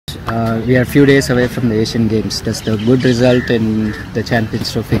We are a few days away from the Asian Games. Does the good result in the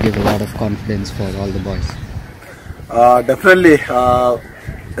Champions Trophy give a lot of confidence for all the boys? Definitely.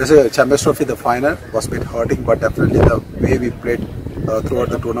 As a Champions Trophy, the final was a bit hurting, but definitely the way we played throughout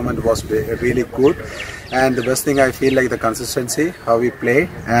the tournament was really good. And the best thing I feel like the consistency, how we play,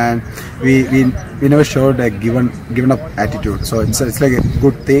 and we never showed a given up attitude. So it's like a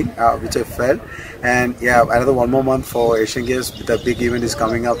good thing which I felt. And yeah, another one more month for Asian Games. The big event is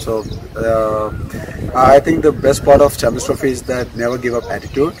coming up. So I think the best part of Champions Trophy is that never give up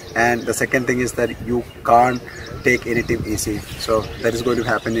attitude. And the second thing is that you can't take any team easy. So that is going to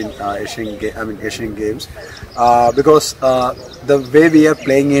happen in Asian Games because the way we are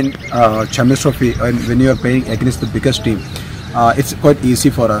playing in Champions Trophy, and when you are playing against the biggest team, it's quite easy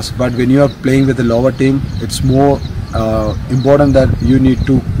for us. But when you are playing with the lower team, it's more important that you need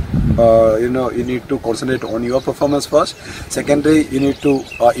to you need to concentrate on your performance first. Secondly, you need to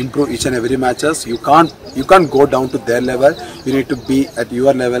improve each and every matches. You can't go down to their level. You need to be at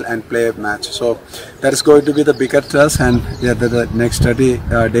your level and play a match. So that is going to be the bigger task, and yeah, the next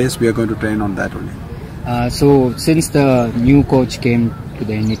 30 days we are going to train on that only. So since the new coach came to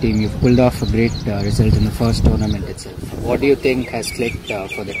the India team, you've pulled off a great result in the first tournament itself. What do you think has clicked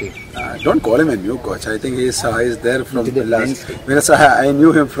for the team? Don't call him a new coach. I think he's there from the last. I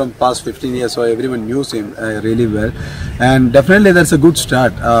knew him from past 15 years, so everyone knew him really well. And definitely that's a good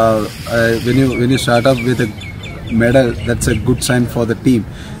start. When you start off with a medal, that's a good sign for the team,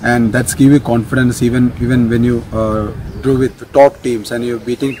 and that's give you confidence even when you do with the top teams and you're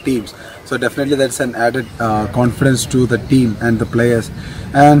beating teams. So definitely that's an added confidence to the team and the players.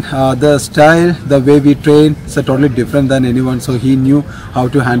 And the style, the way we train, is totally different than anyone. So he knew how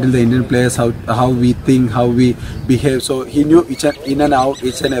to handle the Indian players, how we think, how we behave. So he knew in and out,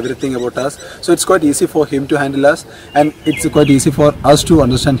 each and everything about us. So it's quite easy for him to handle us, and it's quite easy for us to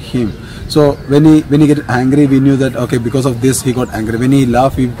understand him. So when he get angry, we knew that okay, because of this he got angry. When he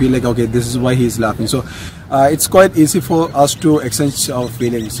laugh, we feel like okay, this is why he's laughing. So it's quite easy for us to exchange our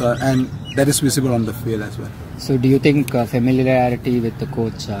feelings, and that is visible on the field as well. So do you think familiarity with the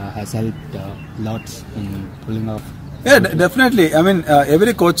coach has helped lots in pulling off? Yeah, definitely. I mean,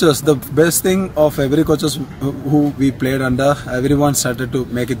 every coaches, the best thing of every coaches who we played under, everyone started to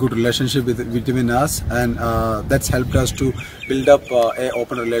make a good relationship between us, and that's helped us to build up a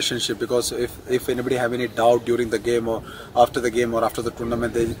open relationship. Because if anybody have any doubt during the game or after the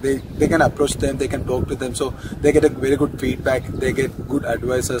tournament, they can approach them, they can talk to them, so they get a very good feedback, they get good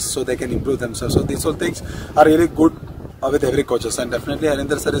advices, so they can improve themselves. So these all things are really good with every coaches, and definitely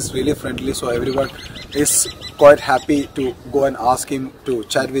Harinder sir is really friendly, so everyone is quite happy to go and ask him to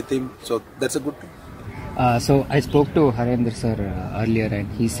chat with him. So that's a good thing. So I spoke to Harinder sir earlier, and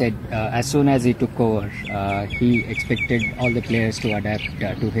he said as soon as he took over, he expected all the players to adapt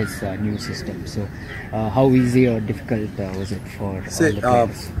to his new system. So how easy or difficult was it for all the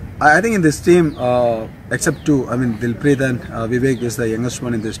players? I think in this team, except two, I mean Dilpreet and Vivek is the youngest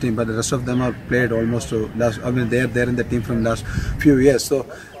one in this team, but the rest of them are played almost to last. I mean they're in the team from last few years, so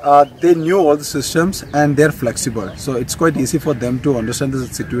they knew all the systems and they're flexible. So it's quite easy for them to understand the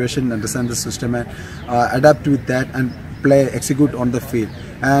situation, understand the system, and adapt with that and execute on the field.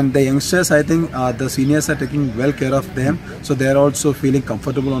 And the youngsters, I think the seniors are taking well care of them, so they're also feeling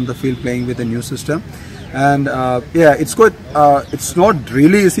comfortable on the field playing with a new system. And yeah, it's quite it's not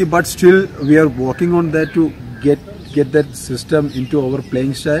really easy, but still we are working on that to get that system into our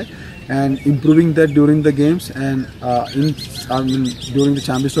playing style and improving that during the games. And during the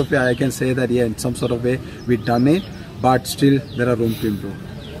Champions Trophy, I can say that yeah, in some sort of way we've done it, but still there are room to improve.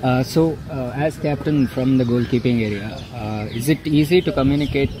 So as captain from the goalkeeping area, is it easy to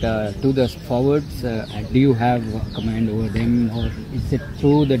communicate to the forwards? Do you have command over them, or is it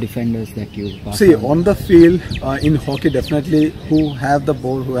through the defenders that you pass? See, on the field in hockey, definitely who has the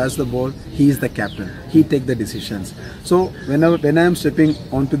ball, he is the captain. He takes the decisions. So when I am stepping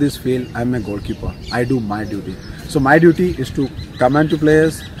onto this field, I am a goalkeeper. I do my duty. So my duty is to command to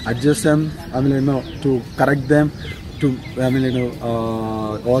players, adjust them, to correct them, to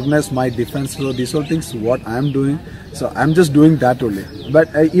organize my defense. So these all things what I'm doing. So I'm just doing that only. But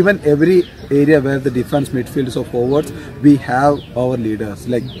even every area where the defense, midfield, or forwards, we have our leaders.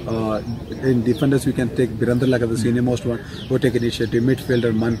 Like in defenders, we can take Birender like the senior most one who take initiative.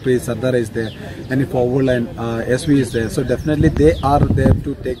 Midfielder Manpreet Sardar is there, and in forward line SV is there. So definitely they are there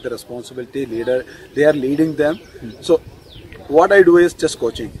to take the responsibility. They are leading them. So what I do is just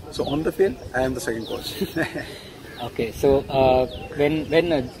coaching. So on the field, I am the second coach. Okay, so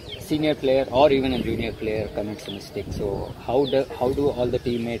when senior player or even a junior player commits a mistake, so how do all the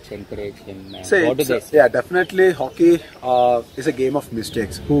teammates encourage him? What do they say? Yeah, definitely hockey is a game of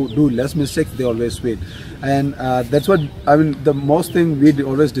mistakes. Who do less mistakes, they always win. And that's what, I mean, the most thing we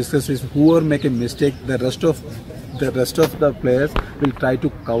always discuss is whoever make a mistake, the rest of the players will try to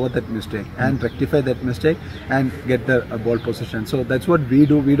cover that mistake and rectify that mistake and get the ball possession. So that's what we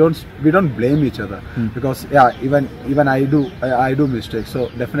do. We don't blame each other, because yeah, even I do mistakes. So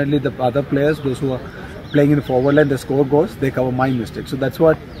definitely the other players, those who are playing in forward line, the score goes, they cover my mistake. So that's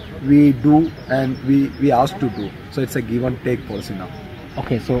what we do, and we ask to do. So it's a give and take policy now.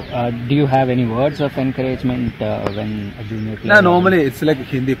 Okay, so do you have any words of encouragement when a junior player? No, normally it's like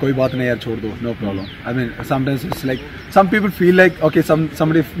Hindi, koi baat nahi yaar, chhod do, no problem. I mean, sometimes it's like, some people feel like, okay,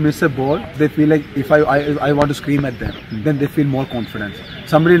 somebody miss a ball, they feel like if I want to scream at them, then they feel more confidence.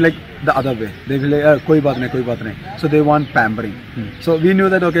 Somebody like the other way, they feel like koi baat nahi. So they want pampering. So we knew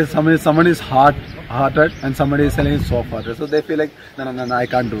that, okay, someone is hard-hearted and somebody is selling soft-hearted. So they feel like, no, I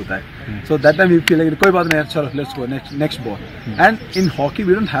can't do that. So that time we feel like, koi baat nahi yaar, let's go, next ball. And in hockey,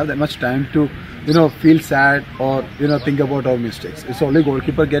 we don't have that much time to, feel sad or, think about our mistakes. It's only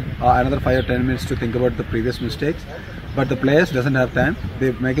goalkeeper get another 5 or 10 minutes to think about the previous mistakes. But the players doesn't have time.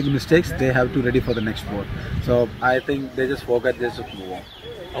 They make mistakes, they have to ready for the next ball. So I think they just forget, they just move on.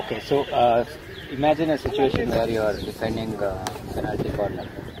 Okay, so imagine a situation where you are defending penalty corner.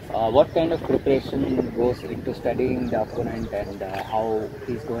 What kind of preparation goes into studying the opponent and how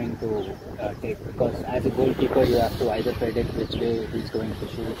he's going to take? Because as a goalkeeper, you have to either predict which way he's going to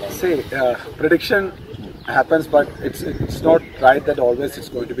shoot. See, prediction happens, but it's not right that always it's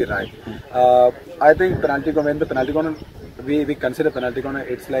going to be right. I think when the penalty corner, we consider penalty corner,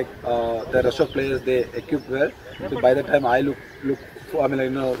 it's like the rest of players, they equip well. So by the time I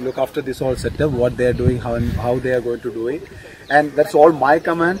look after this whole setup, what they are doing, how they are going to do it, and that's all my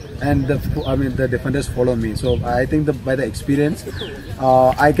command, and the defenders follow me. So I think by the experience,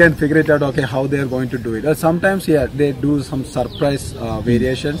 I can figure it out, okay, how they are going to do it. Sometimes, yeah, they do some surprise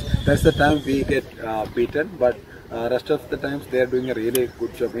variations. That's the time we get beaten, but rest of the times they are doing a really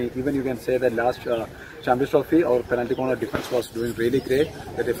good job. Even you can say that last Champions Trophy, our penalty corner defense was doing really great.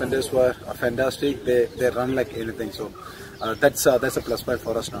 The defenders were fantastic. They run like anything. So that's a plus point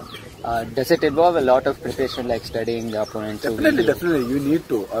for us now. Does it involve a lot of preparation, like studying the opponent? Definitely. You need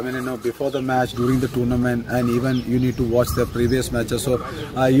to. I mean, before the match, during the tournament, and even you need to watch the previous matches. So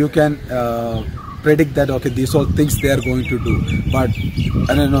you can predict that, okay, these all things they are going to do. But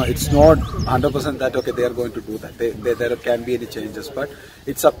I don't know, it's not 100% that, okay, they are going to do that. There can be any changes. But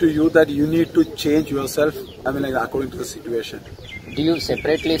it's up to you that you need to change yourself, according to the situation. Do you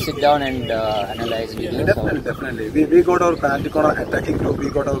separately sit down and analyze videos? Definitely. We got our penalty corner attacking group, we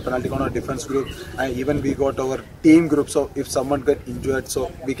got our penalty corner defense group, and even we got our team group. So if someone get injured, so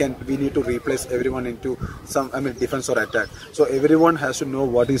we need to replace everyone into some defense or attack. So everyone has to know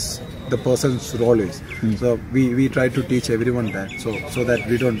what is the person's role is. So we try to teach everyone that, so that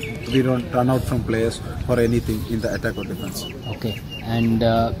we don't run out from players for anything in the attack or defense. Okay. And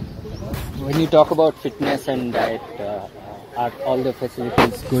when you talk about fitness and diet, are all the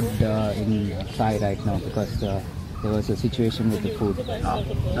facilities good in Sai right now? Because there was a situation with the food.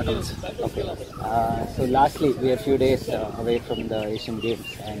 Okay. So lastly, we are a few days away from the Asian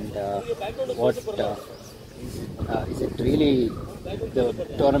Games, and is it really the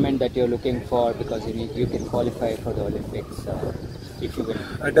tournament that you're looking for? Because you can qualify for the Olympics if you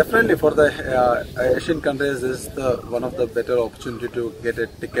win. Definitely, for the Asian countries, this is one of the better opportunity to get a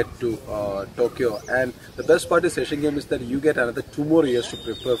ticket to Tokyo. And the best part is Asian Games is that you get another 2 more years to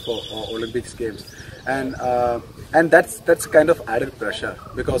prepare for Olympics Games, and that's kind of added pressure,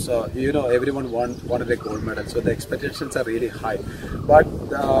 because everyone wanted a gold medal, so the expectations are really high. But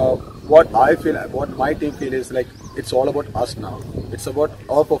what my team feel is like, it's all about us now. It's about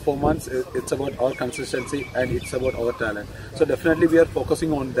our performance, it's about our consistency, and it's about our talent. So definitely we are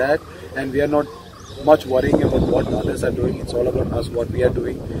focusing on that, and we are not much worrying about what others are doing. It's all about us, what we are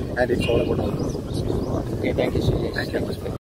doing, and it's all about our performance. Okay, thank you, Sreejesh. Thank you.